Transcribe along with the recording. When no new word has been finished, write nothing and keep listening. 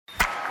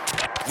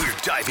We're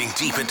diving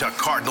deep into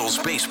Cardinals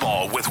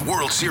baseball with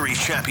World Series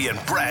champion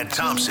Brad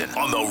Thompson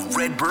on the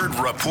Redbird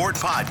Report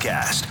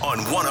podcast on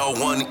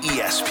 101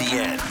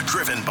 ESPN,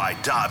 driven by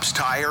Dobbs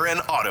Tire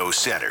and Auto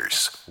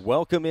Centers.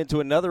 Welcome into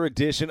another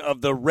edition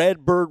of the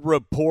Redbird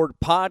Report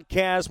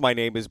podcast. My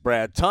name is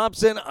Brad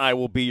Thompson. I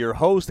will be your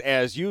host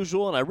as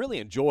usual, and I really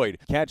enjoyed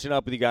catching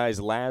up with you guys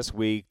last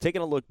week,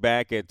 taking a look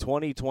back at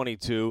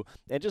 2022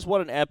 and just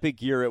what an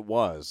epic year it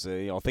was.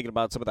 Thinking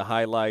about some of the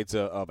highlights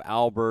of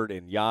Albert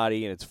and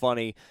Yachty, and it's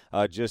funny.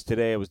 Just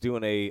today I was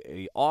doing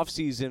a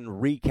off-season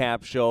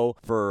recap show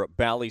for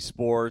Bally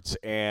Sports,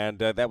 and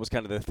that was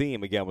kind of the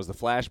theme, again, was the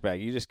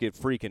flashback. You just get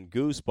freaking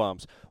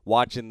goosebumps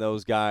watching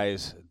those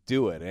guys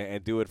do it,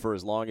 and do it for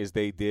as long as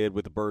they did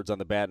with the birds on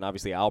the bat, and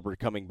obviously Albert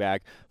coming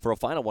back for a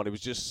final one. It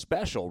was just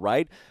special,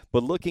 right?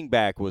 But looking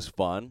back was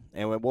fun,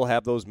 and we'll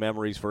have those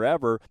memories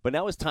forever. But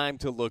now it's time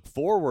to look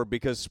forward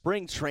because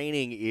spring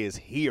training is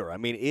here. I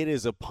mean, it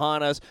is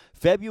upon us.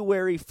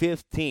 February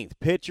 15th,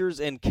 pitchers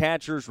and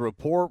catchers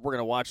report. We're going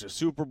to watch the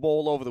Super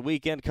Bowl over the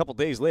weekend. A couple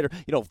days later,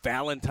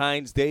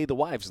 Valentine's Day. The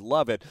wives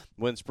love it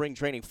when spring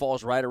training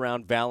falls right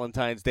around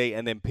Valentine's Day,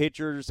 and then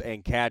pitchers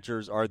and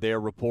catchers are there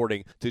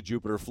reporting to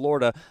Jupiter,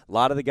 Florida. A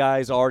lot of the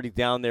guys already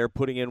down there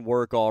putting in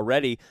work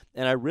already,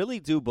 and I really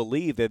do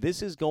believe that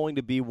this is going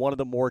to be one of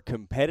the more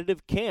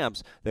competitive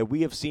camps that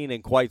we have seen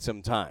in quite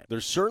some time.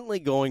 There's certainly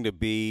going to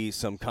be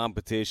some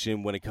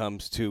competition when it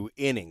comes to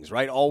innings,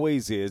 right?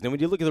 Always is. And when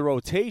you look at the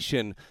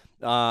rotation,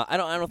 I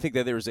don't think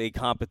that there's a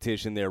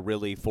competition there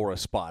really for a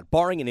spot,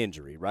 barring an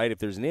injury, right? If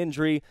there's an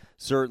injury,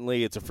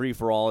 certainly it's a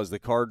free-for-all as the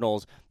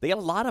Cardinals. They got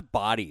a lot of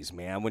bodies,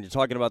 man, when you're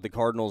talking about the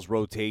Cardinals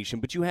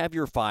rotation, but you have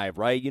your five,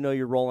 right?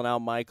 You're rolling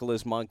out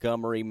Michaelis,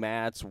 Montgomery,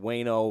 Matz,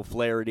 Waino,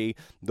 Flaherty.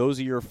 Those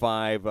are your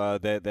five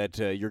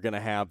that you're going to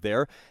have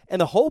there.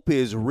 And the hope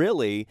is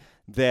really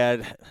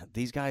that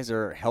these guys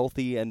are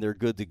healthy and they're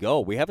good to go.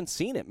 We haven't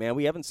seen it, man.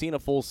 We haven't seen a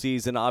full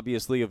season,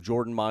 obviously, of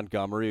Jordan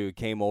Montgomery, who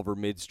came over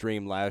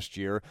midstream last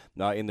year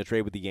in the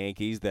trade with the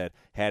Yankees that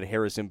had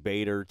Harrison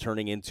Bader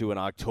turning into an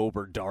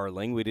October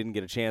darling. We didn't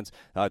get a chance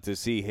to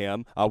see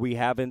him. We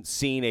haven't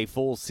seen a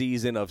full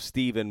season of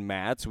Steven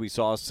Matz. We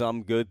saw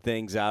some good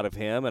things out of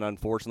him, and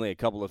unfortunately a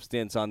couple of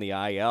stints on the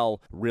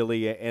IL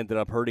really ended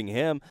up hurting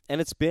him. And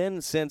it's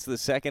been since the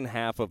second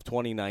half of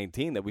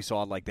 2019 that we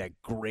saw like that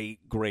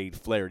great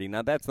Flaherty.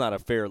 Now, that's not a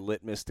fair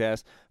litmus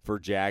test for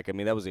Jack. I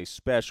mean, that was a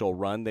special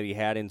run that he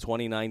had in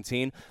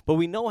 2019, but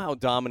we know how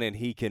dominant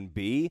he can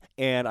be,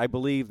 and I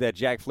believe that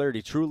Jack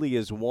Flaherty truly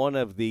is one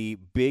of the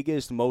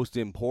biggest, most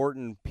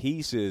important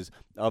pieces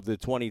of the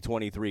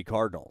 2023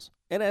 Cardinals.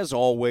 And as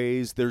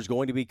always, there's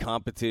going to be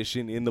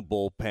competition in the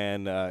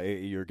bullpen.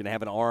 You're going to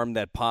have an arm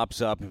that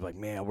pops up. And you're like,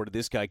 man, where did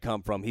this guy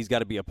come from? He's got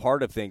to be a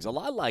part of things. A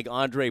lot like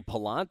Andre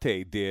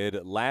Palante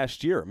did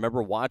last year.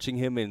 Remember watching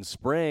him in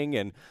spring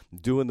and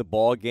doing the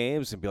ball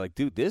games and be like,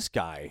 dude, this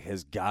guy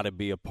has got to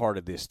be a part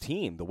of this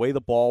team. The way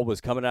the ball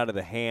was coming out of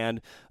the hand,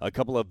 a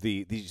couple of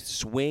these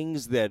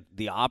swings that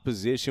the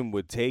opposition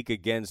would take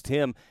against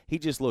him, he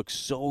just looks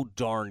so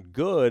darn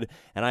good.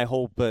 And I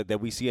hope that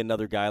we see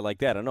another guy like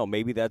that. I don't know,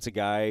 maybe that's a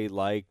guy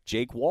like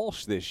Jake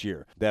Walsh this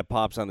year that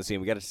pops on the scene.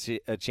 We got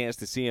a chance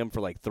to see him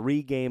for like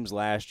 3 games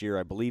last year.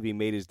 I believe he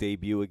made his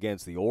debut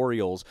against the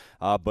Orioles,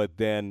 but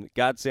then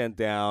got sent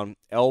down,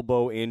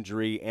 elbow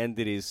injury,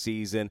 ended his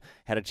season.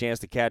 Had a chance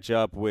to catch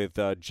up with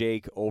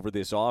Jake over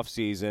this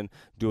offseason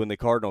doing the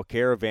Cardinal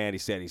Caravan. He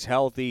said he's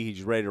healthy,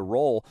 he's ready to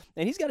roll,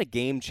 and he's got a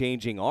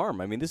game-changing arm.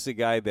 I mean, this is a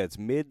guy that's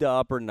mid to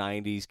upper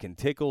 90s, can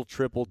tickle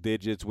triple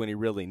digits when he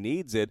really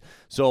needs it.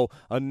 So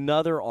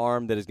another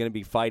arm that is going to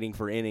be fighting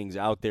for innings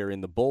out there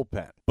in the bullpen.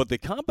 But the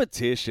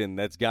competition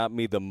that's got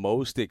me the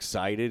most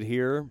excited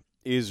here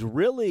is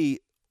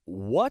really,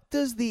 what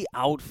does the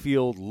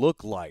outfield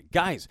look like?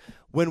 Guys,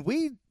 when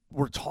we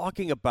were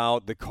talking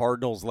about the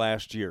Cardinals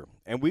last year,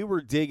 and we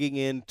were digging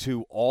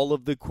into all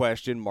of the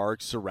question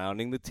marks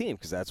surrounding the team,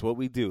 because that's what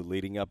we do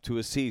leading up to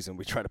a season.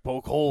 We try to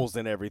poke holes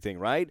in everything,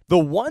 right? The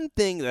one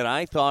thing that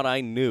I thought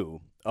I knew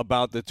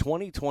about the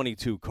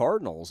 2022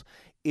 Cardinals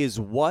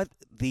is what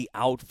the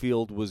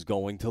outfield was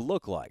going to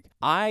look like.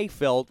 I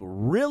felt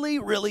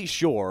really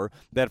sure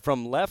that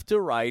from left to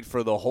right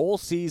for the whole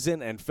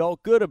season, and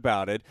felt good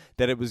about it,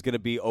 that it was going to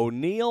be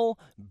O'Neill,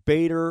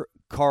 Bader,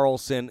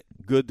 Carlson,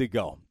 good to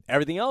go.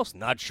 Everything else,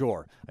 not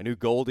sure. I knew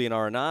Goldie and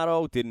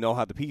Arenado, didn't know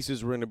how the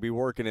pieces were going to be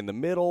working in the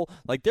middle.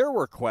 Like, there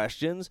were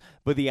questions,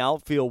 but the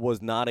outfield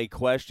was not a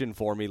question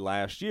for me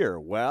last year.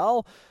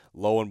 Well,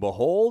 lo and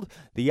behold,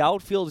 the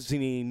outfield is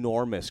an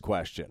enormous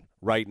question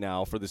right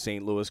now for the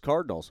St. Louis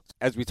Cardinals.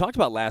 As we talked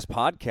about last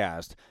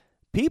podcast,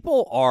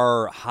 people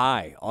are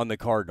high on the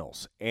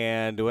Cardinals.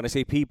 And when I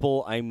say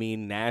people, I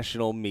mean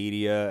national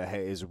media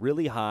is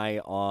really high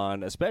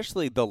on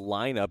especially the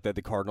lineup that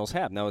the Cardinals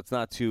have. Now, it's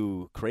not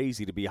too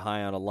crazy to be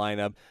high on a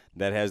lineup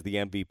that has the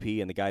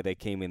MVP and the guy that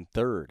came in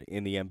third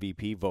in the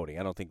MVP voting.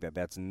 I don't think that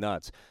that's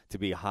nuts to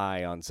be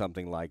high on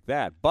something like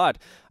that. But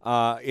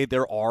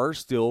there are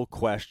still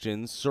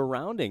questions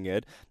surrounding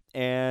it.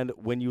 And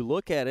when you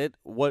look at it,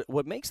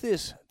 what makes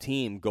this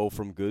team go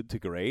from good to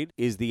great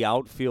is the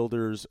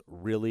outfielders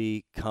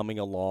really coming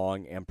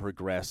along and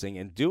progressing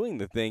and doing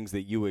the things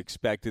that you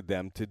expected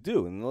them to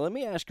do. And let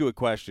me ask you a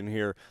question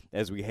here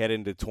as we head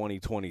into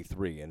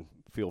 2023, and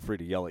feel free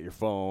to yell at your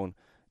phone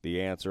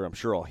the answer. I'm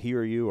sure I'll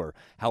hear you, or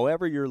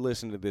however you're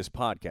listening to this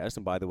podcast.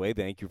 And by the way,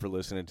 thank you for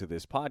listening to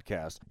this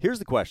podcast. Here's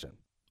the question.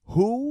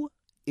 Who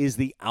is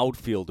the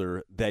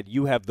outfielder that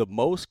you have the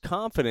most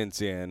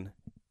confidence in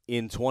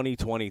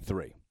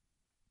 2023?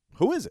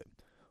 Who is it?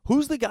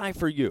 Who's the guy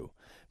for you?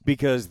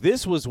 Because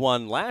this was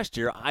one last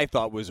year I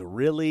thought was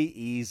really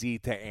easy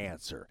to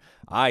answer.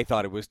 I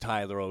thought it was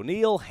Tyler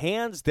O'Neill,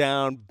 hands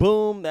down,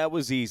 boom, that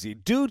was easy.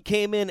 Dude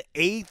came in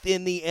 8th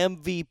in the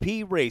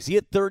MVP race. He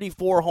hit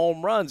 34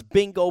 home runs,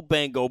 bingo,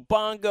 bango,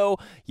 bongo.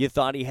 You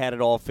thought he had it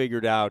all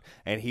figured out,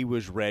 and he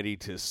was ready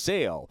to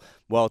sail.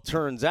 Well, it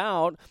turns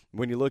out,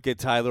 when you look at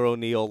Tyler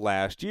O'Neill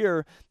last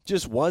year,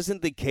 just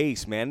wasn't the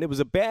case, man. It was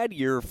a bad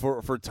year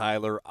for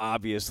Tyler,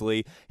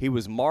 obviously. He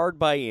was marred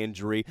by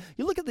injury.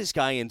 You look at this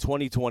guy in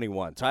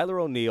 2021,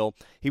 Tyler O'Neill,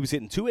 he was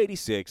hitting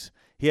 .286.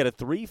 He had a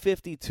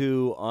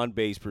 .352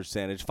 on-base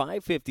percentage,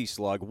 .550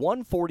 slug,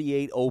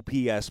 .148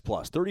 OPS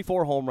plus,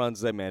 34 home runs,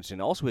 as I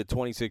mentioned. Also hit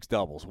 26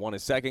 doubles, won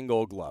his second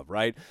Gold Glove,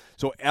 right?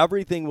 So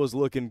everything was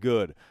looking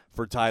good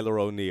for Tyler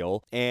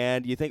O'Neill.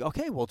 And you think,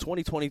 okay, well,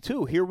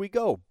 2022, here we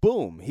go.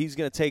 Boom, he's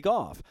going to take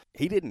off.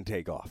 He didn't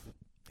take off.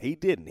 He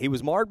didn't. He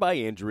was marred by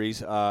injuries,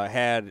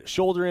 had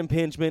shoulder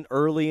impingement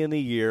early in the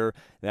year.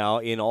 Now,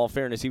 in all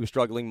fairness, he was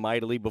struggling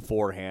mightily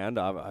beforehand.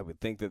 I would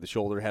think that the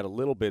shoulder had a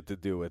little bit to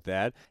do with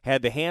that.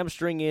 Had the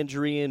hamstring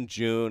injury in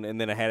June,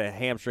 and then had a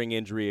hamstring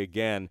injury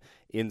again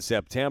in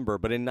September.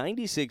 But in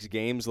 96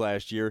 games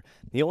last year,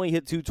 he only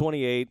hit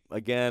 .228.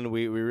 Again,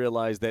 we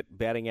realize that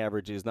batting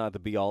average is not the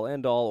be-all,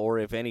 end-all, or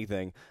if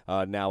anything,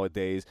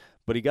 nowadays.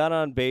 But he got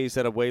on base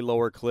at a way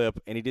lower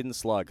clip, and he didn't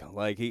slug.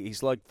 Like, he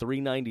slugged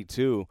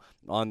 .392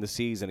 on the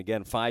season.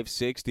 Again,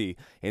 .560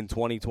 in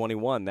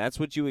 2021. That's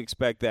what you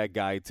expect that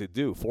guy to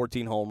do.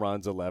 14 home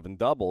runs, 11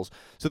 doubles.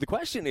 So the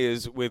question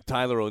is, with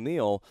Tyler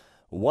O'Neill,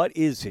 what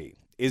is he?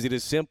 Is it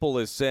as simple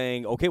as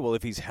saying, okay, well,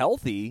 if he's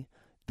healthy,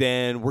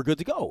 then we're good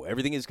to go.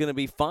 Everything is going to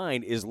be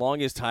fine as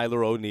long as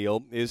Tyler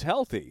O'Neill is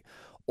healthy.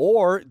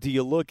 Or do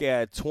you look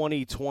at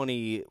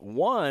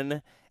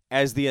 2021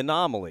 as the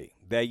anomaly?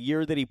 That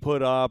year that he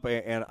put up,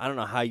 and I don't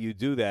know how you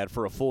do that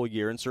for a full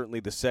year, and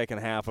certainly the second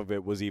half of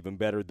it was even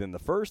better than the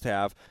first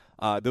half.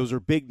 Those are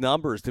big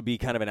numbers to be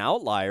kind of an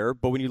outlier,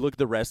 but when you look at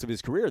the rest of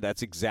his career,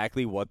 that's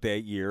exactly what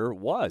that year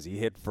was. He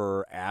hit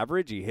for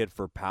average, he hit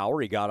for power,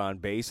 he got on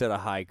base at a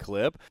high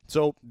clip.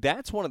 So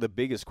that's one of the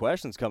biggest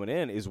questions coming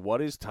in is, what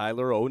is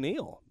Tyler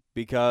O'Neill?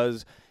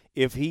 Because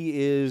if he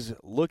is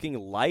looking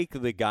like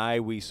the guy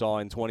we saw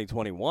in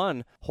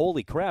 2021,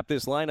 holy crap,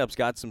 this lineup's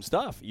got some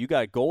stuff. You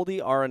got Goldie,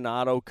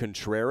 Arenado,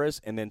 Contreras,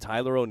 and then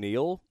Tyler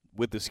O'Neill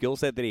with the skill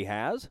set that he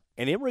has.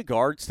 And in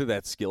regards to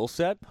that skill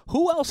set,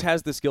 who else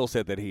has the skill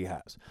set that he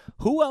has?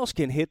 Who else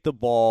can hit the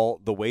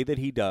ball the way that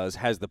he does,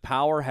 has the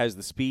power, has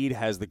the speed,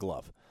 has the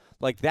glove?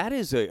 Like, that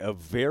is a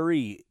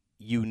very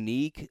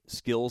unique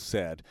skill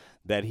set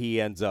that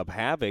he ends up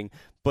having,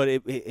 but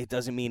it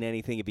doesn't mean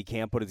anything if he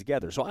can't put it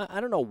together. So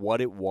I don't know what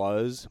it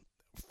was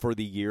for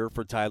the year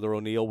for Tyler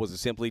O'Neill. Was it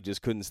simply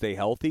just couldn't stay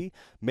healthy?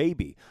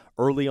 Maybe.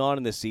 Early on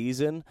in the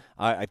season,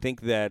 I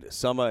think that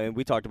and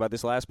we talked about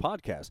this last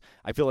podcast,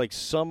 I feel like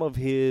some of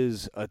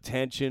his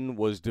attention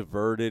was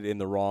diverted in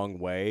the wrong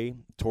way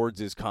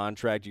towards his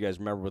contract. You guys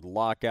remember with the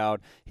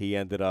lockout, he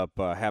ended up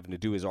having to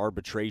do his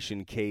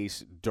arbitration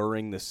case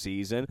during the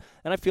season,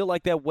 and I feel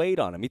like that weighed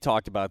on him. He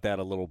talked about that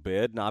a little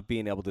bit, not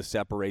being able to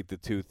separate the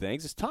two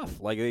things. It's tough.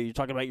 Like, you're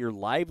talking about your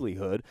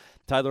livelihood.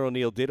 Tyler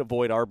O'Neill did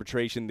avoid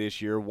arbitration this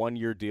year,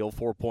 1-year deal,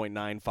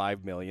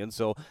 $4.95 million.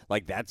 So,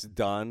 like, that's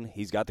done.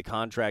 He's got the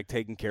contract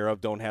taken care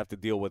of, don't have to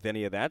deal with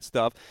any of that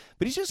stuff.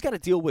 But he's just got to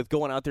deal with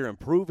going out there and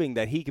proving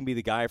that he can be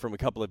the guy from a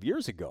couple of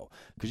years ago.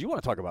 Because you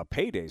want to talk about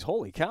paydays.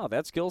 Holy cow,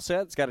 that skill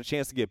set's got a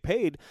chance to get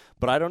paid,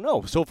 but I don't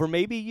know. So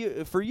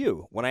for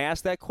you, when I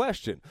ask that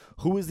question,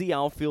 who is the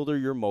outfielder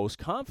you're most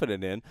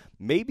confident in,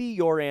 maybe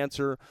your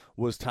answer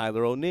was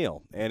Tyler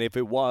O'Neill. And if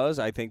it was,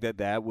 I think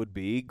that would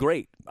be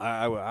great.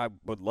 I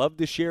would love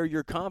to share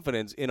your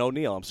confidence in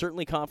O'Neill. I'm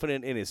certainly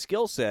confident in his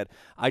skill set.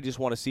 I just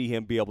want to see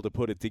him be able to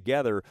put it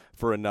together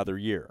for another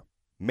year.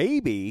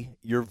 Maybe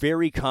you're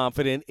very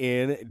confident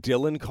in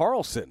Dylan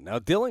Carlson. Now,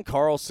 Dylan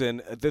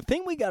Carlson, the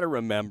thing we got to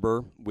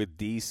remember with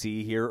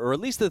DC here, or at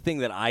least the thing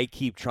that I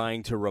keep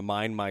trying to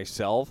remind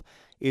myself,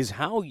 is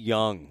how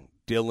young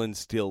Dylan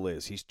still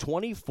is. He's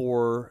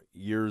 24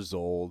 years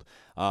old,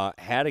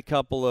 had a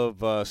couple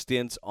of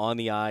stints on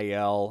the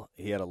IL.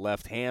 He had a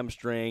left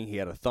hamstring. He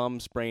had a thumb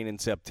sprain in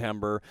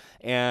September,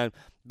 and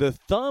the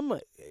thumb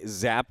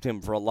zapped him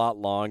for a lot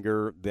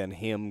longer than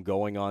him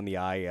going on the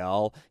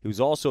IL. He was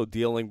also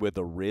dealing with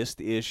a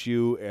wrist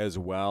issue as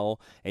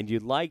well. And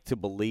you'd like to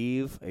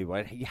believe,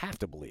 you have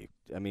to believe,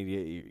 I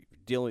mean,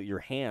 dealing with your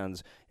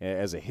hands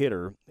as a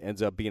hitter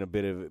ends up being a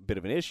bit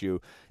of an issue,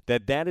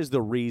 that is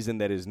the reason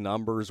that his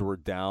numbers were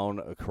down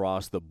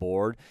across the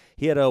board.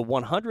 He had a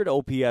 100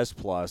 OPS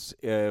plus.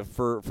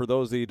 For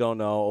those that you don't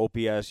know,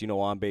 OPS,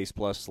 on base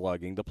plus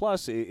slugging. The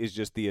plus is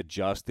just the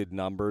adjusted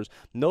numbers.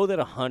 Know that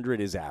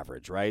 100 is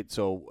average, right?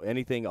 So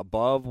anything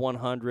above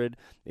 100,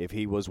 if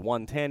he was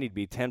 110, he'd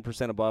be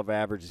 10% above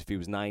average. If he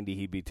was 90,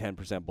 he'd be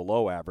 10%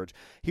 below average.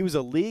 He was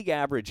a league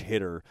average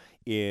hitter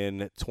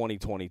in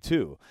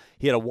 2022.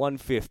 He had a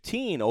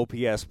 115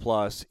 OPS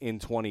plus in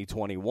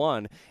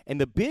 2021.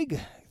 And the big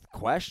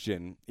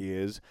question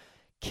is,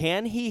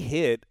 can he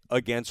hit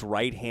against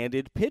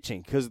right-handed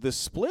pitching? Because the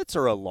splits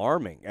are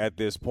alarming at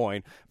this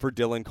point for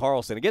Dylan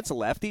Carlson. Against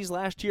lefties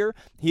last year,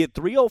 he had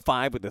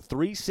 305 with a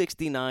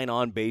 369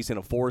 on base and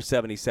a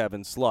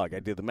 477 slug.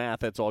 I did the math.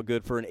 That's all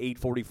good for an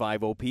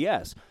 845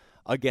 OPS.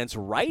 Against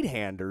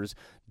right-handers,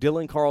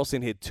 Dylan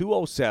Carlson hit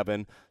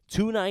 207,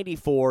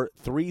 294,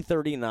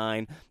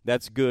 339.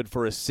 That's good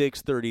for a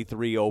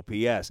 633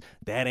 OPS.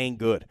 That ain't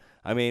good.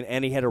 I mean,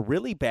 and he had a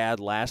really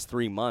bad last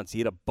 3 months. He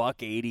had a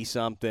 $180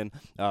 something,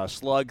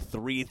 slug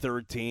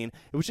 313.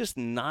 It was just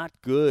not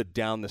good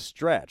down the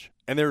stretch.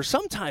 And there are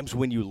some times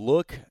when you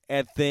look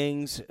at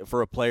things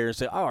for a player and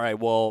say, all right,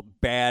 well,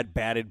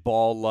 batted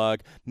ball luck.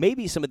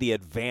 Maybe some of the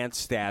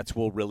advanced stats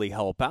will really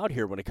help out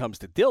here when it comes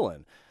to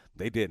Dylan.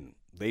 They didn't.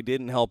 They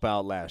didn't help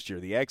out last year.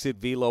 The exit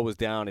velo was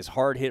down. His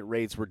hard hit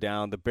rates were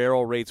down. The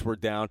barrel rates were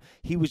down.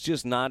 He was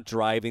just not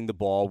driving the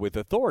ball with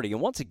authority.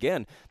 And once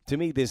again, to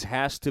me, this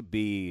has to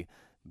be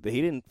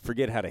he didn't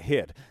forget how to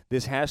hit.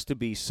 This has to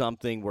be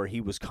something where he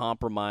was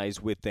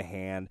compromised with the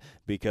hand,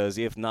 because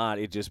if not,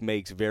 it just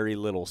makes very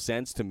little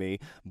sense to me.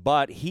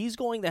 But he's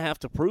going to have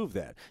to prove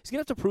that. He's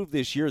going to have to prove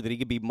this year that he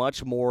can be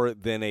much more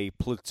than a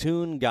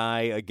platoon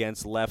guy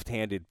against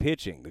left-handed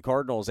pitching. The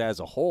Cardinals as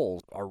a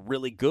whole are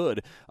really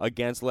good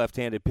against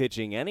left-handed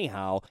pitching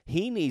anyhow.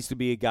 He needs to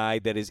be a guy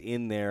that is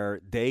in there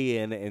day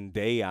in and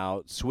day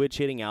out,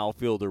 switch-hitting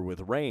outfielder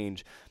with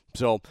range.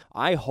 So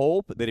I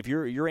hope that if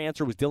your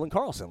answer was Dylan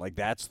Carlson, like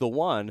that's the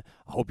one,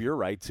 I hope you're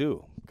right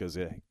too, because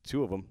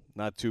two of them,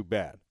 not too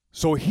bad.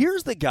 So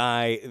here's the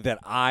guy that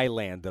I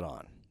landed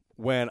on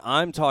when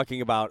I'm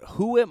talking about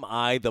who am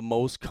I the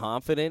most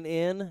confident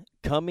in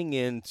coming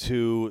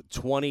into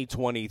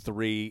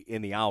 2023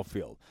 in the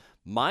outfield.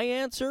 My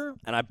answer,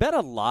 and I bet a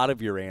lot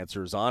of your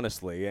answers,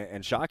 honestly,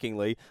 and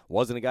shockingly,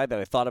 wasn't a guy that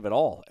I thought of at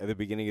all at the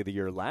beginning of the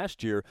year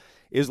last year,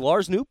 is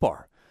Lars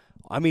Nootbaar.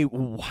 I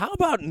mean, how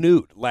about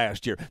Newt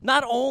last year?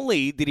 Not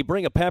only did he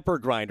bring a pepper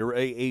grinder,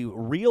 a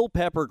real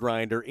pepper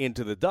grinder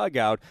into the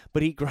dugout,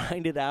 but he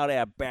grinded out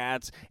at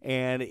bats,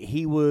 and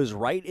he was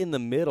right in the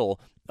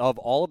middle of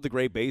all of the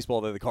great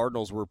baseball that the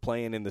Cardinals were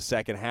playing in the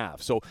second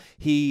half. So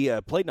he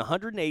played in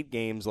 108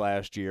 games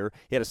last year.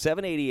 He had a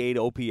 788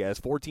 OPS,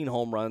 14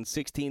 home runs,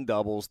 16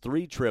 doubles,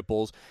 3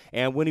 triples.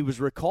 And when he was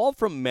recalled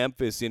from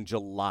Memphis in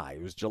July,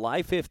 it was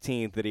July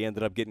 15th that he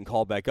ended up getting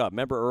called back up.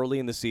 Remember, early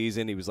in the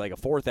season, he was like a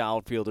fourth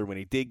outfielder. When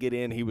he did get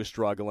in, he was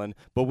struggling.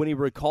 But when he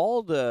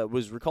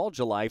was recalled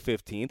July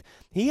 15th,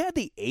 he had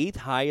the 8th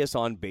highest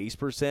on-base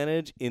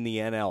percentage in the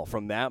NL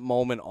from that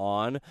moment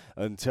on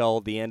until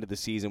the end of the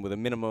season, with a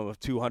minimum of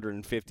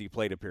 250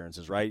 plate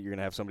appearances, right? You're going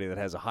to have somebody that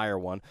has a higher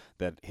one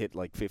that hit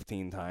like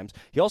 15 times.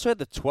 He also had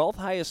the 12th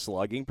highest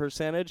slugging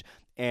percentage,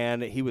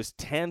 and he was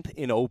 10th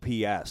in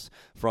OPS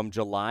from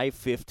July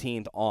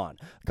 15th on.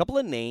 A couple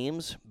of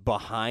names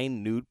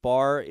behind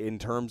Nootbaar in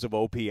terms of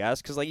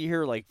OPS, because like you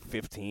hear like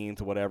 15th,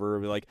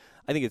 whatever, like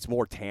I think it's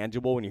more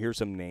tangible when you hear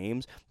some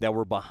names that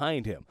were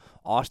behind him.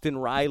 Austin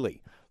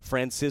Riley,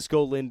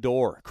 Francisco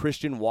Lindor,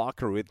 Christian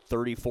Walker with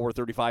 34,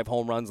 35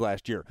 home runs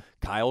last year.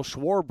 Kyle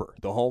Schwarber,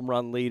 the home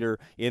run leader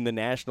in the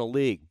National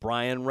League.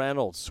 Brian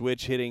Reynolds,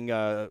 switch hitting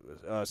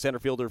center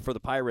fielder for the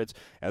Pirates,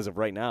 as of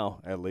right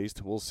now, at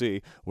least. We'll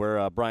see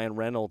where Brian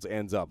Reynolds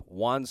ends up.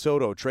 Juan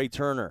Soto, Trey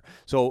Turner.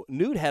 So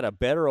Newt had a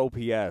better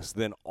OPS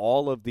than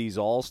all of these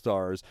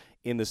All-Stars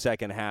in the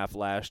second half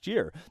last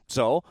year.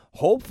 So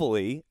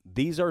hopefully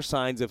these are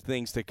signs of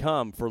things to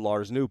come for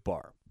Lars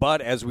Nootbaar. But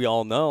as we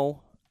all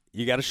know,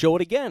 you got to show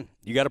it again.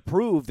 You got to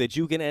prove that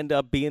you can end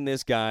up being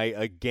this guy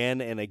again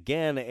and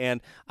again.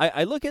 And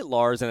I look at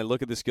Lars and I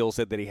look at the skill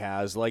set that he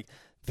has. Like,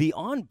 the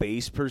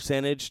on-base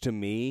percentage, to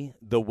me,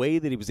 the way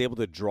that he was able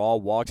to draw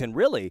walks, and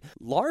really,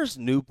 Lars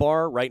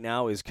Nootbaar right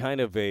now is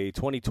kind of a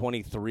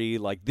 2023,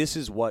 like, this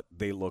is what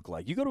they look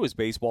like. You go to his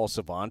Baseball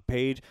Savant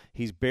page,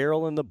 he's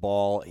barreling the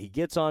ball, he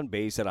gets on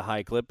base at a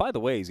high clip. By the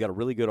way, he's got a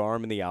really good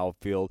arm in the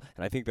outfield,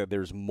 and I think that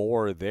there's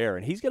more there.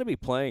 And he's going to be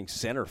playing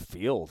center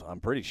field,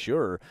 I'm pretty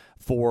sure,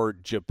 for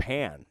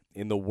Japan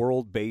in the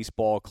World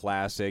Baseball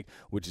Classic,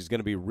 which is going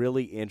to be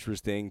really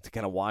interesting to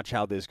kind of watch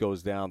how this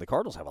goes down. The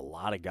Cardinals have a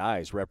lot of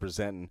guys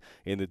representing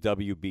in the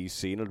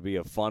WBC, and it'll be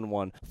a fun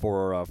one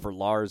for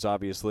Lars,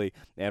 obviously,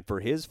 and for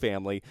his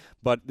family.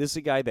 But this is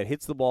a guy that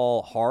hits the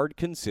ball hard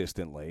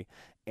consistently,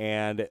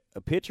 and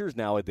pitchers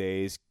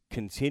nowadays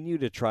continue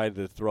to try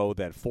to throw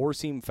that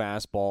four-seam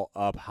fastball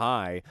up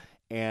high.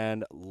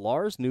 and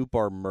Lars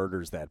Nootbaar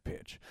murders that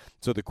pitch.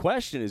 So the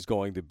question is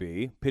going to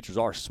be, pitchers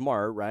are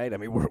smart, right? I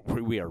mean,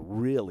 we are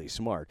really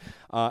smart.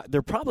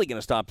 They're probably going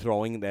to stop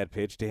throwing that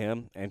pitch to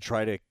him and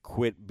try to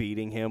quit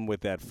beating him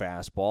with that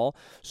fastball.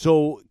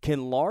 So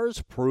can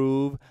Lars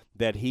prove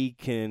that he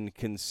can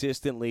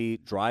consistently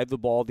drive the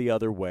ball the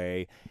other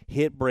way,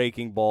 hit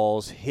breaking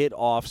balls, hit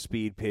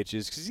off-speed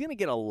pitches, because he's going to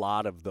get a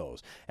lot of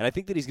those. And I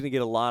think that he's going to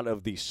get a lot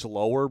of the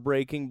slower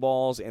breaking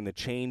balls and the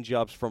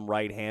change-ups from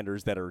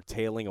right-handers that are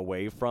tailing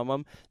away from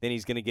him. Then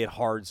he's going to get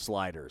hard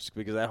sliders,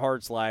 because that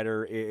hard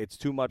slider, it's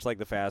too much like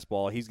the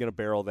fastball. He's going to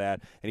barrel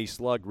that, and he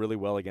slugged really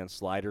well against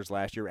sliders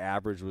last year.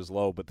 Average was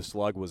low, but the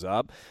slug was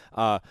up.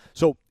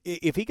 So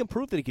if he can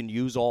prove that he can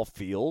use all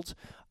fields,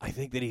 I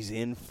think that he's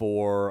in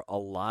for a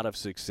lot of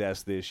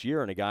success this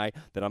year, and a guy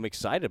that I'm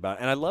excited about.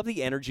 And I love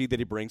the energy that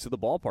he brings to the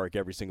ballpark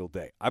every single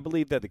day. I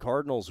believe that the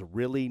Cardinals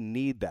really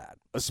need that,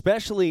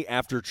 especially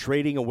after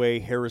trading away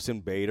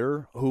Harrison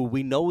Bader, who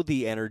we know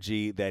the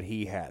energy that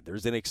he had.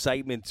 There's an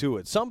excitement to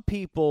it. Some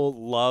people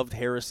loved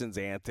Harrison's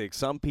antics.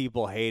 Some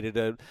people hated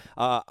it.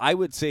 I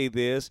would say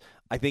this.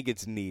 I think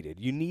it's needed.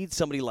 You need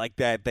somebody like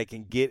that that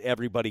can get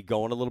everybody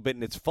going a little bit.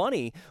 And it's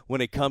funny when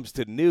it comes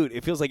to Newt,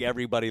 it feels like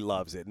everybody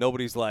loves it.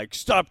 Nobody's like,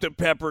 stop the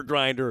pepper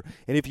grinder.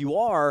 And if you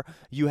are,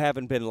 you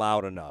haven't been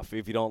loud enough.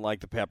 If you don't like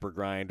the pepper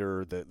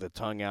grinder, the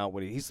tongue out,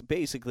 he's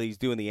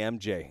doing the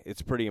MJ.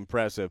 It's pretty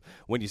impressive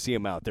when you see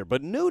him out there.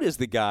 But Newt is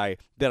the guy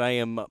that I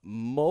am not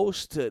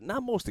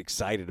most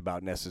excited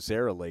about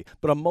necessarily,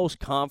 but I'm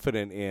most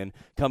confident in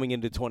coming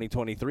into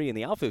 2023 in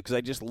the outfield, because I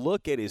just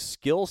look at his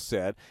skill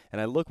set and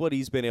I look what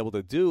he's been able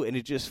to do, and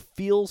it just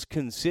feels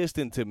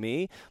consistent to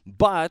me.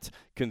 But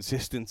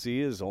consistency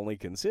is only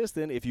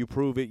consistent if you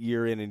prove it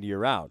year in and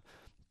year out.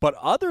 But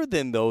other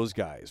than those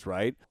guys,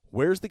 right,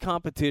 where's the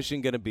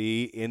competition going to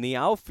be in the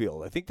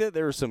outfield? I think that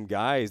there are some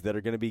guys that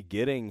are going to be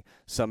getting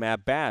some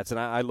at-bats, and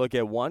I look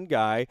at one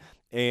guy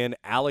and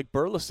Alec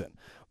Burleson.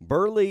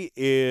 Burley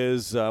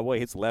is,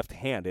 he's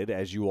left-handed,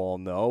 as you all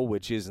know,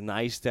 which is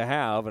nice to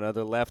have.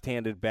 Another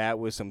left-handed bat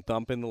with some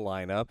thump in the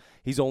lineup.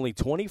 He's only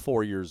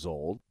 24 years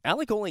old.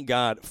 Alec only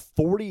got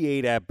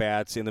 48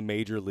 at-bats in the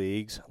major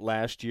leagues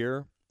last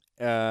year.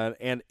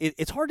 And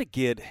it's hard to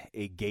get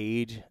a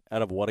gauge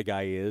out of what a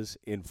guy is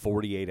in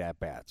 48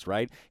 at-bats,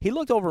 right? He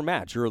looked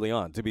overmatched early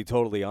on, to be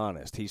totally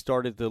honest. He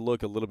started to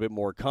look a little bit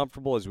more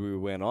comfortable as we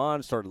went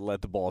on, started to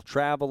let the ball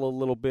travel a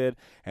little bit,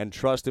 and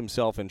trust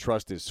himself and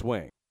trust his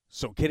swing.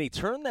 So can he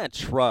turn that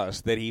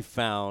trust that he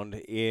found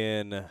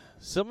in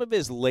some of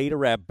his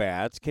later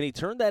at-bats, can he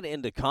turn that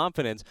into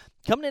confidence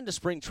coming into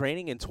spring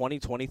training in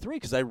 2023?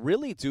 Because I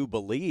really do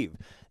believe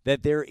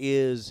that there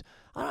is,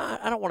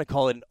 I don't want to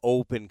call it an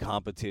open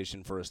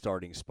competition for a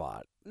starting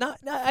spot.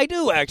 I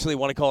do actually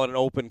want to call it an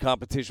open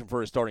competition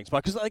for a starting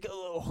spot, because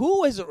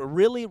who has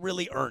really,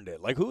 really earned it?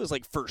 Who is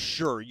for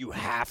sure you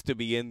have to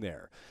be in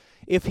there?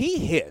 If he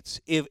hits,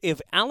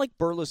 if Alec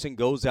Burleson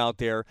goes out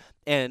there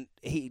and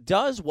he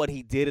does what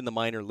he did in the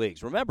minor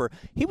leagues, remember,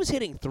 he was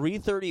hitting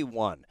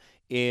 .331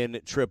 in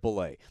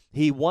AAA.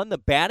 He won the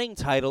batting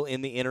title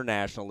in the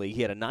International League.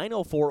 He had a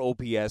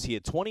 .904 OPS. He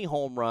had 20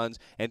 home runs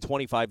and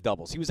 25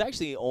 doubles. He was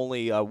actually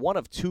only one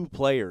of two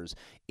players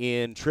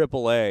in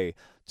AAA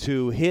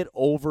to hit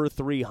over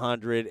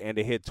 300 and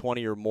to hit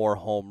 20 or more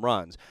home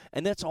runs.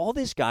 And that's all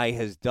this guy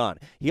has done.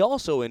 He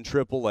also in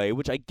AAA,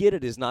 which I get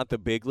it is not the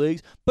big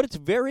leagues, but it's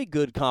very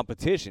good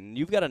competition.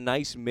 You've got a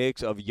nice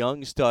mix of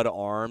young stud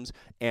arms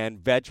and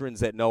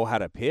veterans that know how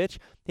to pitch.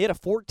 He had a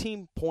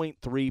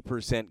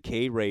 14.3%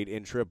 K rate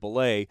in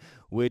AAA,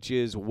 which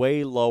is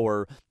way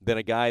lower than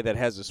a guy that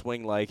has a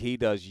swing like he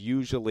does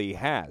usually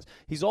has.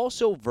 He's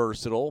also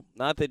versatile.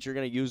 Not that you're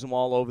going to use him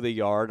all over the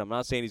yard. I'm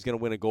not saying he's going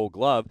to win a Gold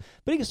Glove,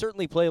 but he can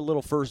certainly play a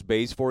little first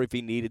base for if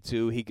he needed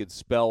to. He could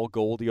spell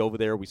Goldie over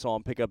there. We saw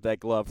him pick up that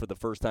glove for the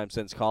first time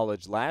since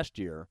college last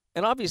year.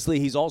 And obviously,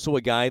 he's also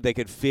a guy that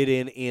could fit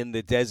in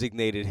the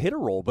designated hitter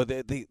role. But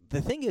the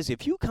thing is,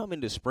 if you come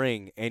into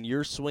spring and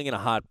you're swinging a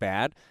hot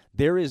bat,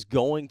 there is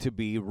going to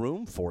be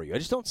room for you. I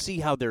just don't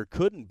see how there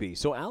couldn't be.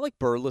 So Alec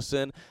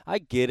Burleson, I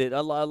get it.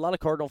 A lot of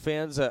Cardinal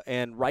fans,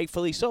 and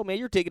rightfully so, man,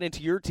 you're taking it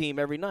to your team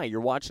every night.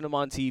 You're watching them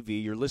on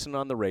TV. You're listening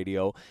on the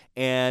radio.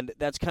 And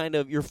that's kind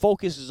of your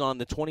focus is on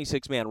the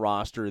 26-man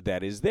roster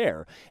that is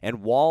there.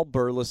 And while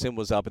Burleson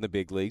was up in the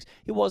big leagues,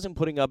 he wasn't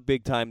putting up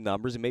big-time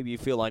numbers. And maybe you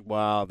feel like,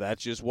 wow,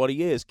 that's just what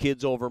he is.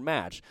 Kids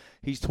overmatched.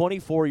 He's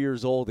 24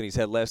 years old, and he's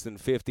had less than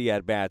 50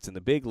 at-bats in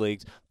the big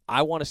leagues.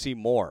 I want to see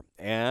more.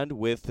 And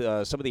with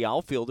some of the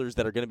outfielders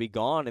that are going to be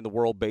gone in the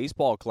World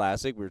Baseball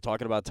Classic, we were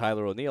talking about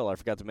Tyler O'Neill. I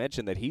forgot to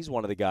mention that he's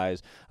one of the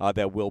guys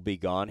that will be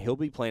gone. He'll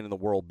be playing in the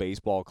World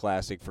Baseball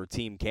Classic for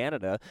Team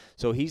Canada.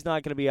 So he's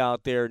not going to be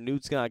out there.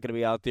 Newt's not going to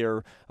be out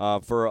there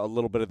for a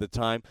little bit of the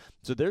time.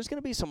 So there's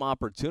going to be some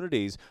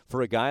opportunities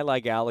for a guy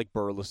like Alec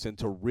Burleson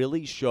to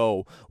really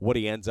show what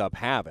he ends up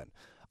having.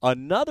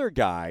 Another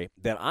guy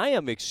that I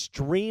am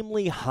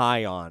extremely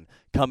high on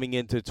coming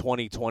into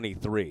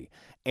 2023,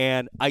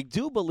 And I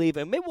do believe,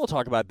 and maybe we'll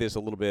talk about this a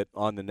little bit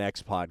on the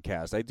next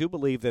podcast, I do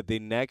believe that the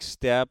next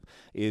step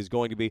is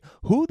going to be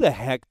who the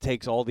heck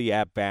takes all the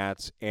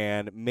at-bats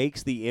and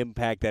makes the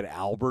impact that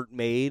Albert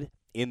made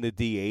in the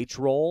DH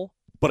role.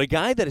 But a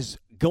guy that is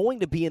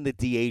going to be in the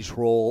DH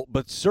role,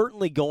 but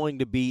certainly going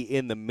to be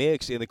in the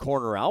mix in the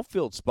corner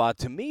outfield spot,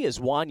 to me, is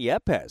Juan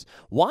Yepez.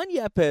 Juan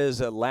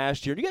Yepez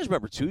last year, do you guys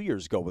remember 2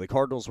 years ago when the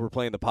Cardinals were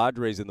playing the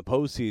Padres in the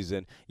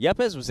postseason?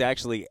 Yepez was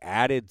actually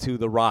added to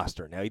the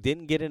roster. Now, he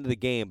didn't get into the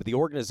game, but the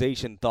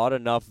organization thought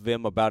enough of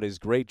him about his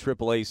great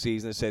AAA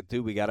season and said,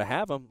 dude, we got to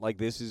have him. Like,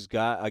 this is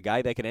a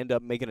guy that can end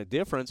up making a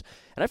difference.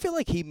 And I feel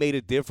like he made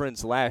a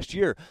difference last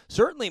year.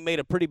 Certainly made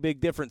a pretty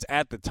big difference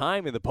at the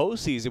time in the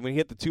postseason when he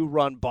hit the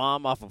 2-run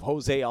bomb off of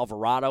Jose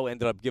Alvarado,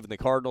 ended up giving the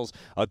Cardinals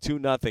a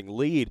 2-0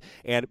 lead.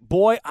 And,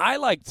 boy, I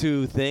like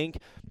to think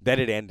that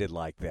it ended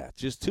like that.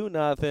 Just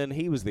 2-0.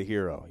 He was the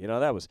hero. You know,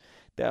 that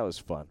was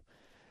fun.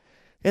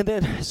 And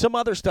then some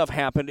other stuff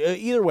happened.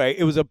 Either way,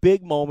 it was a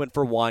big moment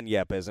for Juan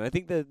Yepez, and I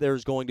think that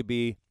there's going to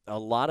be a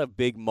lot of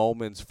big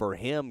moments for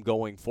him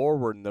going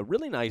forward. And the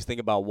really nice thing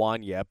about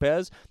Juan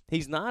Yepez,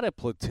 he's not a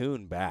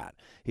platoon bat.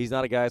 He's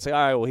not a guy that's like,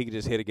 all right, well, he can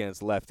just hit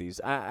against lefties.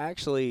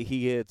 Actually,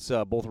 he hits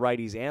both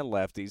righties and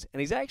lefties, and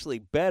he's actually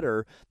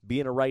better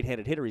being a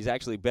right-handed hitter. He's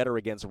actually better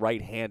against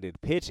right-handed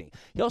pitching.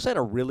 He also had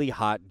a really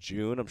hot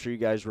June. I'm sure you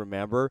guys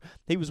remember.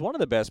 He was one of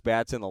the best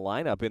bats in the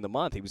lineup in the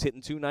month. He was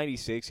hitting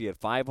 .296. He had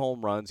 5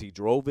 home runs. He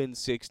drove in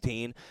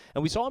 16,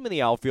 and we saw him in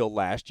the outfield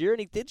last year, and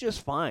he did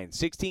just fine.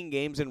 16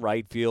 games in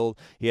right field.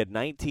 He had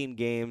 19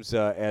 games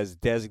as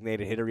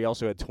designated hitter. He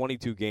also had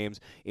 22 games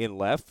in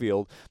left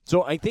field.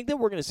 So I think that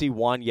we're going to see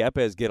Juan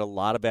Yepez get a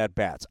lot of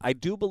at-bats. I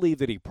do believe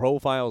that he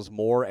profiles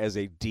more as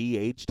a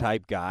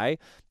DH-type guy,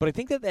 but I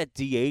think that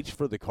DH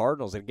for the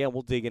Cardinals, and again,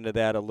 we'll dig into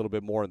that a little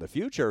bit more in the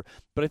future,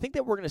 but I think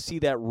that we're going to see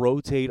that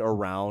rotate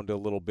around a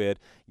little bit,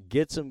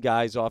 get some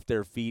guys off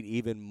their feet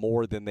even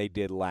more than they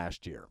did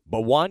last year.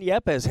 But Juan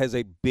Yepez has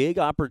a big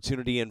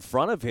opportunity in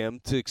front of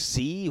him to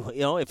see,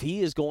 if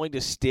he is going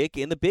to stick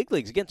in the big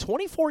leagues. Again,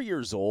 24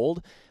 years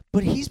old,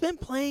 but he's been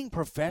playing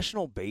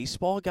professional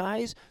baseball,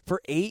 guys,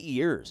 for 8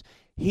 years.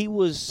 He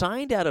was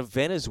signed out of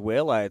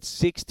Venezuela at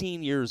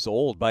 16 years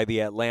old by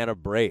the Atlanta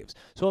Braves.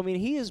 So, I mean,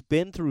 he has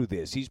been through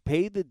this. He's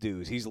paid the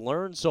dues. He's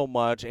learned so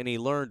much, and he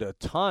learned a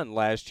ton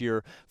last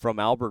year from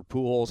Albert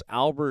Pujols.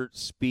 Albert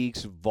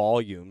speaks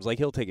volumes. Like,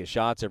 he'll take his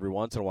shots every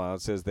once in a while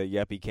and says that,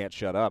 yep, he can't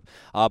shut up.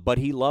 But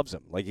he loves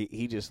him. Like,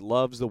 he just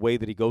loves the way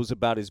that he goes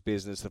about his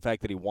business, the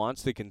fact that he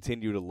wants to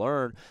continue to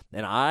learn,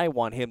 and I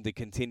want him to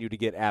continue to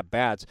get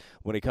at-bats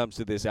when it comes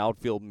to this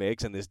outfield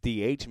mix and this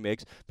DH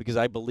mix because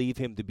I believe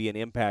him to be an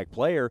impact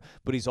player.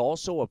 But he's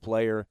also a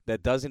player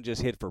that doesn't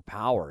just hit for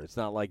power. It's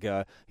not like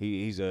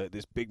he's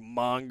this big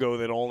mongo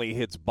that only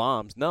hits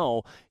bombs.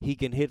 No, he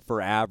can hit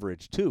for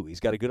average too. He's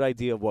got a good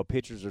idea of what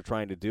pitchers are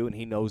trying to do, and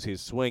he knows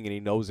his swing, and he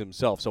knows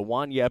himself. So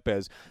Juan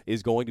Yepez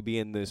is going to be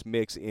in this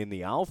mix in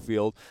the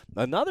outfield.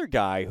 Another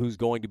guy who's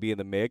going to be in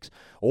the mix,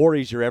 or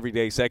he's your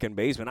everyday second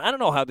baseman. I don't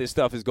know how this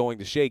stuff is going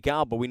to shake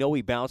out, but we know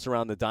he bounced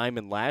around the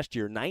diamond last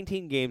year.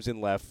 19 games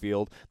in left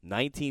field,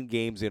 19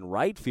 games in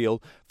right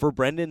field for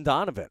Brendan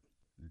Donovan.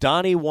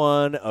 Donnie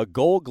won a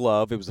Gold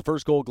Glove. It was the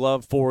first Gold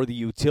Glove for the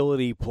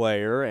utility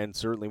player, and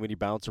certainly when you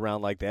bounce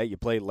around like that, you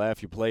play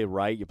left, you play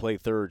right, you play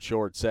third,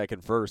 short,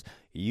 second, first.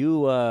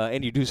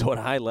 And you do so at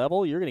a high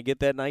level, you're going to get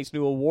that nice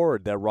new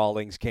award that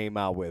Rawlings came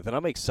out with. And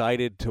I'm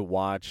excited to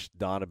watch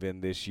Donovan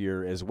this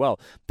year as well.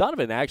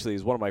 Donovan actually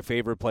is one of my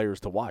favorite players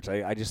to watch.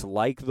 I just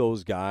like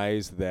those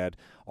guys that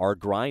are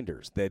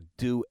grinders, that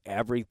do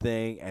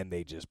everything, and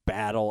they just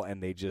battle,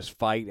 and they just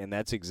fight, and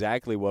that's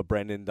exactly what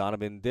Brendan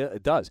Donovan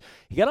does.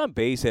 He got on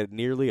base at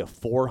nearly a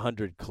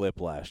 400 clip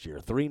last year,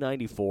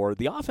 394.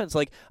 The offense,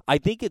 I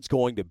think it's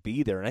going to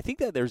be there, and I think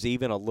that there's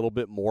even a little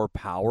bit more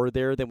power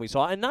there than we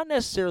saw, and not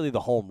necessarily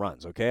the home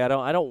runs, okay? I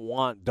don't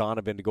want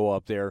Donovan to go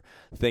up there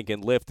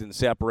thinking lift and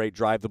separate,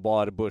 drive the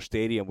ball out of Busch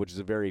Stadium, which is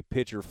a very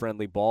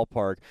pitcher-friendly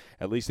ballpark.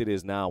 At least it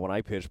is now. When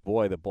I pitched,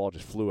 boy, the ball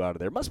just flew out of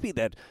there. It must be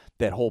that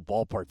whole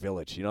ballpark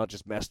village, it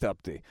just messed up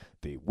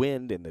the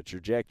wind and the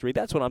trajectory.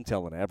 That's what I'm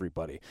telling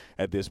everybody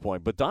at this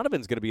point. But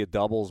Donovan's going to be a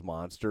doubles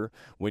monster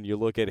when you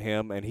look at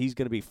him, and he's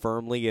going to be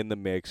firmly in the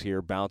mix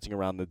here, bouncing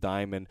around the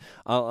diamond.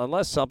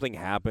 Unless something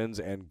happens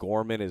and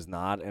Gorman is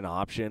not an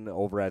option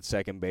over at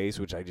second base,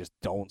 which I just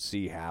don't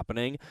see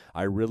happening,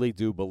 I really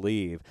do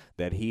believe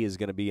that he is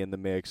going to be in the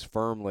mix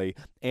firmly,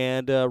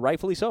 and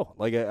rightfully so.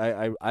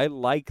 I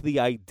like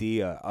the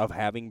idea of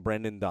having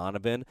Brendan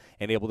Donovan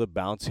and able to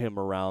bounce him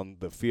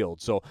around the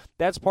field. So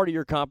that's part of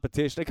your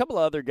competition. A couple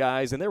of other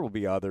guys, and there will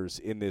be others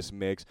in this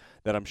mix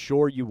that I'm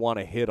sure you want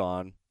to hit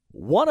on.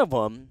 One of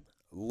them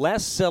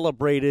less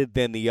celebrated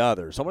than the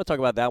others. So I'm going to talk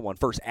about that one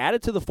first.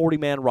 Added to the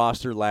 40-man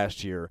roster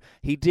last year,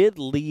 he did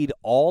lead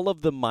all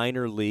of the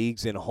minor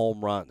leagues in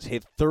home runs.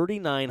 Hit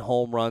 39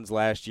 home runs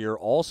last year,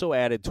 also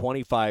added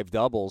 25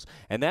 doubles,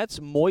 and that's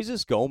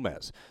Moises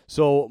Gomez.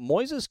 So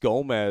Moises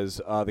Gomez,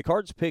 the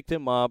Cards picked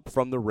him up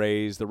from the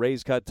Rays. The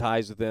Rays cut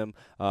ties with him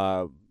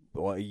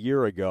a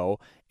year ago,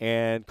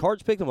 and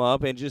Cards picked him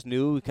up and just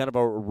knew kind of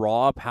a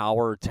raw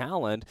power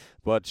talent,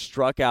 but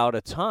struck out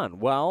a ton.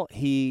 Well,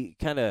 he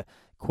kind of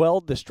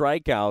quelled the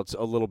strikeouts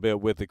a little bit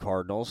with the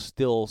Cardinals,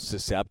 still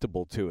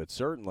susceptible to it,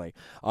 certainly,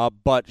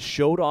 but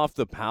showed off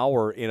the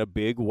power in a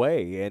big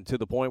way, and to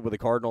the point where the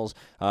Cardinals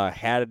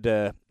had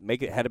to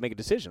make a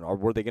decision. Or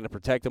were they going to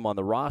protect him on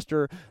the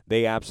roster?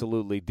 They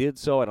absolutely did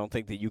so. I don't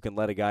think that you can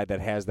let a guy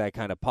that has that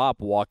kind of pop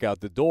walk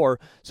out the door.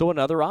 So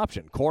another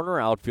option, corner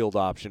outfield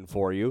option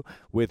for you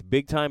with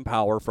big-time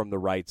power from the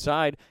right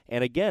side,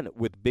 and again,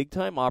 with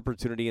big-time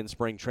opportunity in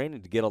spring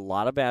training to get a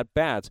lot of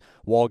at-bats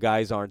while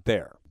guys aren't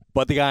there.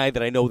 But the guy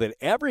that I know that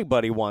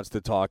everybody wants to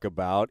talk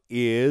about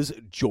is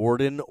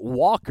Jordan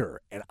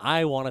Walker, and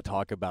I want to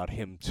talk about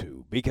him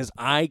too because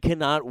I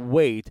cannot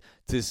wait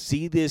to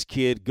see this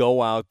kid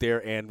go out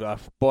there and,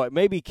 boy,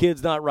 maybe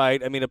kid's not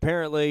right. I mean,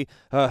 apparently,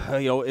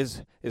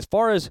 as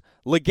far as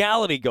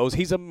legality goes,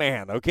 he's a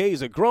man, okay?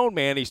 He's a grown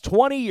man. He's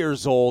 20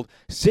 years old,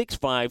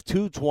 6'5",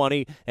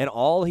 220, and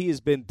all he has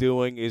been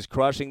doing is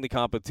crushing the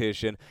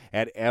competition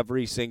at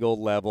every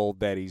single level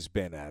that he's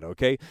been at,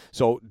 okay?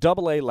 So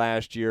AA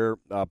last year,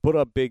 put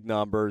up big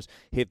numbers,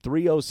 hit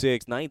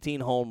 306,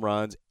 19 home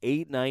runs,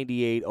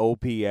 898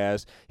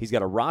 OPS. He's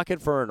got a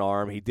rocket for an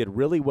arm. He did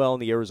really well in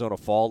the Arizona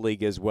Fall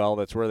League as well.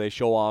 That's where they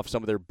show off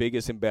some of their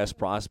biggest and best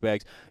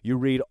prospects. You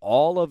read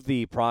all of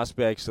the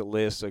prospects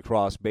lists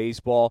across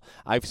baseball.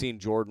 I've seen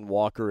Jordan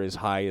Walker as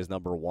high as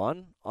number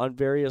 1 on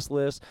various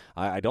lists.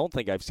 I don't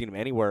think I've seen him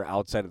anywhere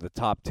outside of the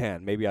top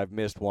 10. Maybe I've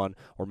missed one,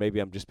 or maybe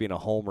I'm just being a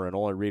homer and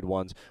only read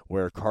ones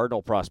where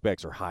Cardinal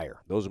prospects are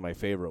higher. Those are my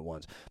favorite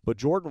ones. But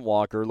Jordan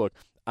Walker, look,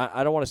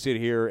 I don't want to sit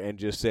here and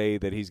just say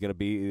that he's going to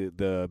be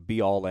the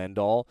be-all,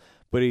 end-all,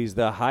 but he's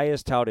the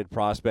highest touted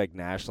prospect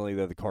nationally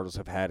that the Cardinals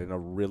have had in a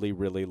really,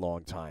 really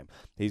long time.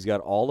 He's got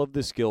all of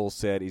the skill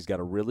set. He's got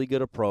a really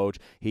good approach.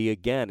 He,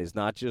 again, is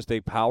not just a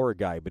power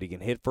guy, but he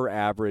can hit for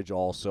average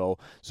also.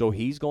 So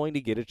he's going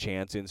to get a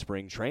chance in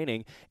spring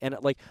training. And,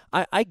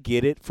 I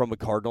get it from a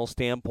Cardinal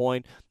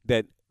standpoint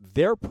that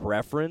their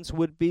preference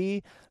would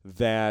be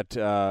that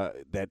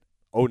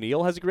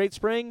O'Neill has a great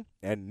spring,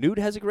 and Newt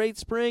has a great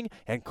spring,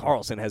 and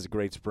Carlson has a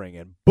great spring.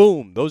 And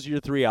boom, those are your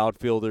 3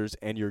 outfielders,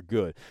 and you're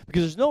good.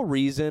 Because there's no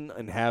reason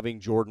in having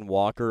Jordan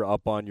Walker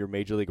up on your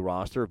Major League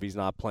roster if he's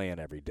not playing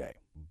every day.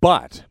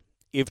 But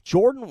if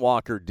Jordan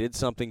Walker did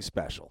something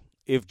special,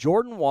 if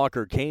Jordan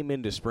Walker came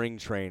into spring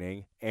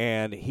training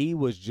and he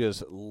was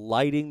just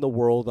lighting the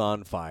world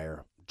on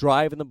fire,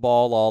 driving the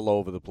ball all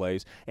over the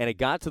place, and it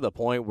got to the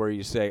point where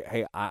you say,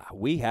 hey,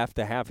 we have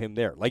to have him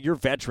there. Like your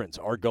veterans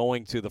are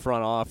going to the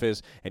front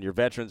office and your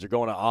veterans are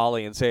going to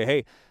Ollie and say,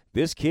 hey,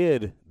 this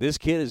kid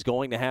is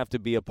going to have to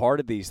be a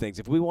part of these things.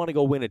 If we want to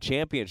go win a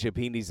championship,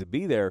 he needs to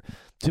be there.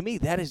 To me,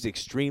 that is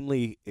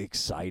extremely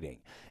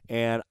exciting.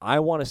 And I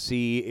want to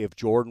see if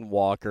Jordan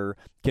Walker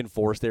can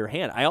force their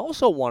hand. I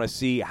also want to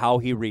see how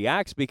he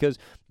reacts because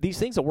these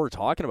things that we're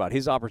talking about,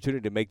 his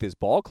opportunity to make this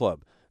ball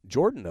club,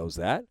 Jordan knows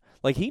that.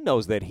 Like, he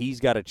knows that he's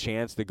got a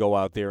chance to go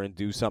out there and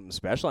do something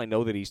special. I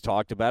know that he's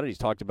talked about it. He's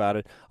talked about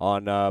it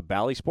on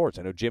Bally Sports.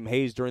 I know Jim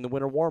Hayes during the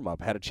winter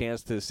warm-up had a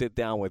chance to sit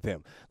down with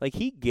him. Like,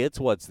 he gets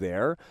what's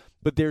there,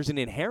 but there's an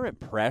inherent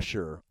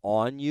pressure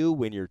on you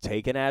when you're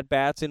taking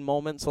at-bats in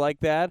moments like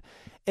that.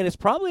 And it's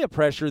probably a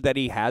pressure that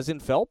he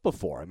hasn't felt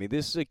before. I mean,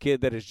 this is a kid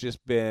that has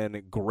just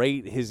been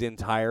great his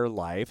entire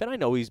life. And I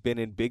know he's been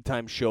in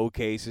big-time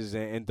showcases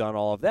and done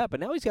all of that. But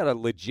now he's got a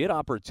legit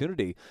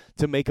opportunity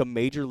to make a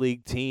major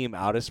league team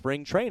out of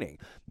spring training.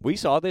 We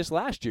saw this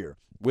last year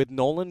with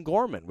Nolan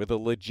Gorman with a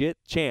legit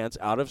chance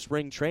out of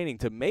spring training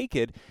to make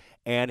it.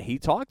 And he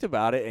talked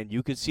about it, and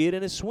you could see it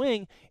in his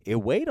swing.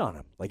 It weighed on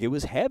him. Like, it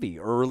was heavy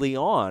early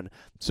on.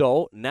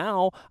 So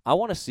now I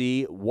want to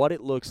see what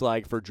it looks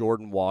like for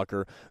Jordan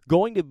Walker.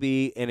 Going to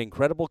be an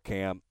incredible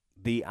camp.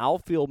 The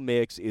outfield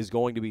mix is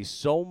going to be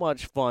so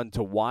much fun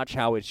to watch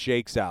how it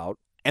shakes out.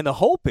 And the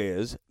hope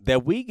is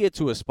that we get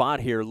to a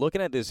spot here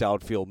looking at this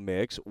outfield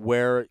mix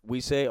where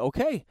we say,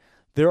 okay,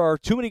 there are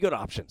too many good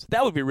options.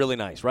 That would be really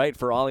nice, right?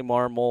 For Ollie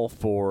Marmol,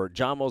 for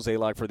John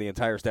Mozeliak, for the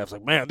entire staff. It's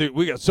like, man, dude,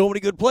 we got so many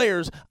good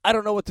players. I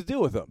don't know what to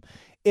do with them.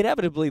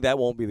 Inevitably, that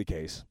won't be the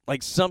case.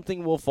 Like,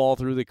 something will fall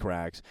through the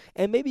cracks.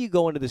 And maybe you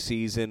go into the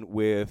season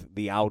with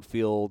the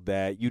outfield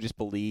that you just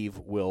believe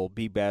will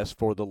be best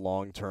for the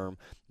long term.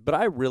 But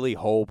I really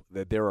hope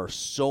that there are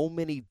so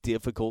many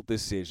difficult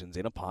decisions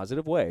in a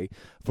positive way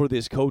for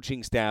this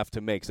coaching staff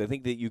to make. So I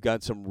think that you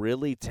got some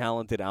really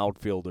talented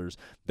outfielders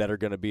that are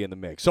going to be in the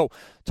mix. So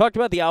talked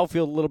about the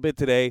outfield a little bit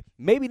today.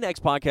 Maybe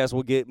next podcast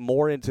we'll get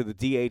more into the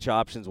DH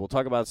options. We'll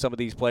talk about some of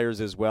these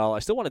players as well. I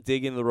still want to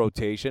dig into the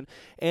rotation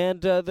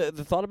and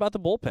the thought about the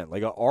bullpen.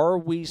 Like, are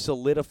we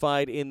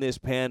solidified in this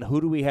pen?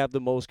 Who do we have the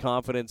most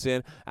confidence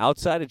in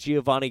outside of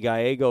Giovanni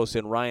Gallegos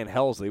and Ryan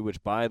Helsley,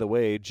 which, by the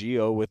way,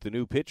 Gio with the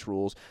new pitch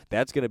rules,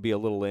 that's going to be a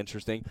little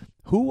interesting.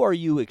 Who are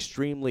you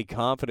extremely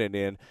confident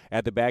in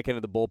at the back end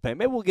of the bullpen?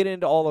 Maybe we'll get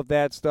into all of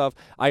that stuff.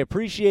 I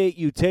appreciate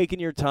you taking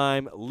your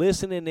time,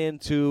 listening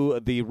into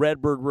the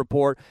Redbird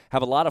Report.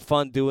 Have a lot of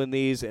fun doing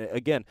these.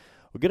 Again,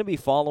 we're going to be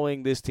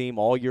following this team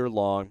all year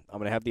long. I'm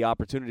going to have the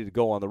opportunity to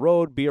go on the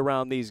road, be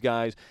around these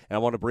guys, and I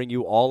want to bring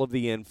you all of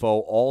the info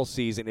all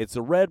season. It's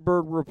the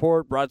Redbird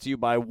Report brought to you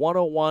by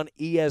 101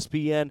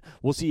 ESPN.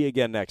 We'll see you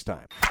again next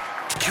time.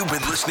 You've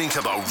been listening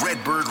to the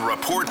Redbird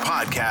Report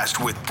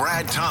podcast with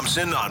Brad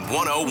Thompson on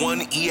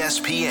 101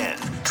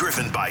 ESPN.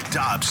 Driven by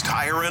Dobbs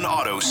Tire and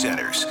Auto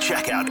Centers.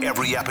 Check out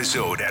every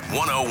episode at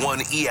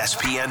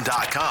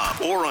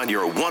 101ESPN.com or on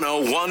your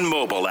 101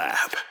 mobile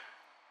app.